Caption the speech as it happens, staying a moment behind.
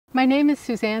My name is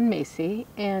Suzanne Masi,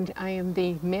 and I am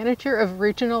the Manager of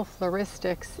Regional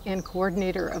Floristics and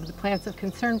Coordinator of the Plants of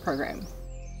Concern program.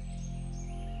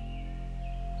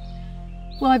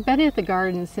 Well, I've been at the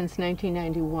garden since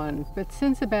 1991, but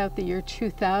since about the year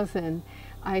 2000,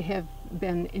 I have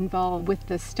been involved with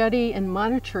the study and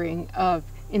monitoring of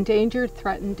endangered,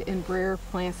 threatened, and rare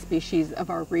plant species of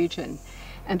our region,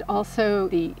 and also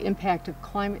the impact of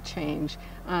climate change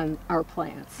on our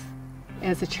plants.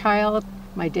 As a child,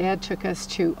 my dad took us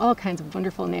to all kinds of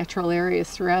wonderful natural areas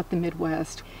throughout the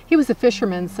Midwest. He was a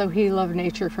fisherman, so he loved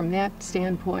nature from that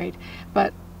standpoint,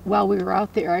 but while we were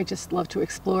out there, I just loved to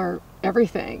explore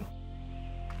everything.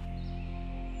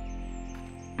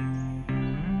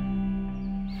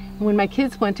 When my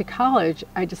kids went to college,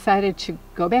 I decided to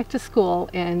go back to school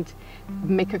and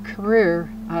make a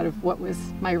career out of what was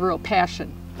my real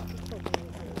passion.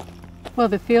 Well,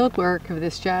 the field work of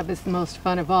this job is the most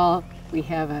fun of all. We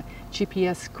have a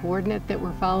GPS coordinate that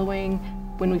we're following.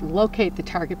 When we locate the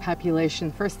target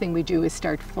population, first thing we do is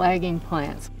start flagging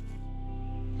plants.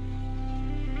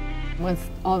 Once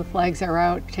all the flags are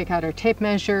out, take out our tape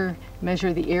measure,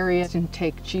 measure the area, and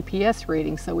take GPS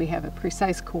readings so we have a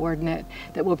precise coordinate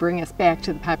that will bring us back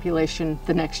to the population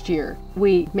the next year.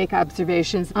 We make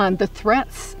observations on the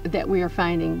threats that we are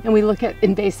finding, and we look at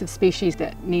invasive species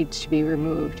that need to be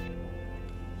removed.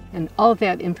 And all of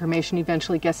that information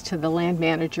eventually gets to the land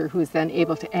manager, who is then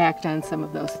able to act on some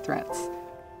of those threats.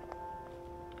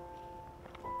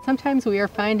 Sometimes we are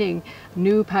finding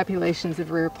new populations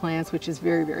of rare plants, which is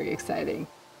very, very exciting.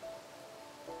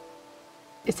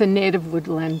 It's a native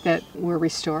woodland that we're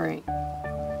restoring.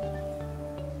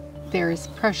 There is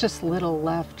precious little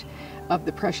left of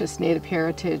the precious native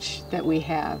heritage that we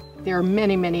have. There are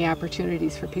many, many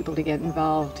opportunities for people to get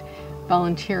involved,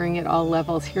 volunteering at all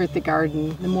levels here at the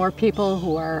garden. The more people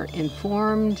who are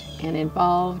informed and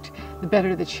involved, the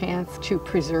better the chance to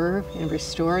preserve and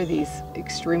restore these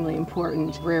extremely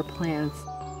important rare plants.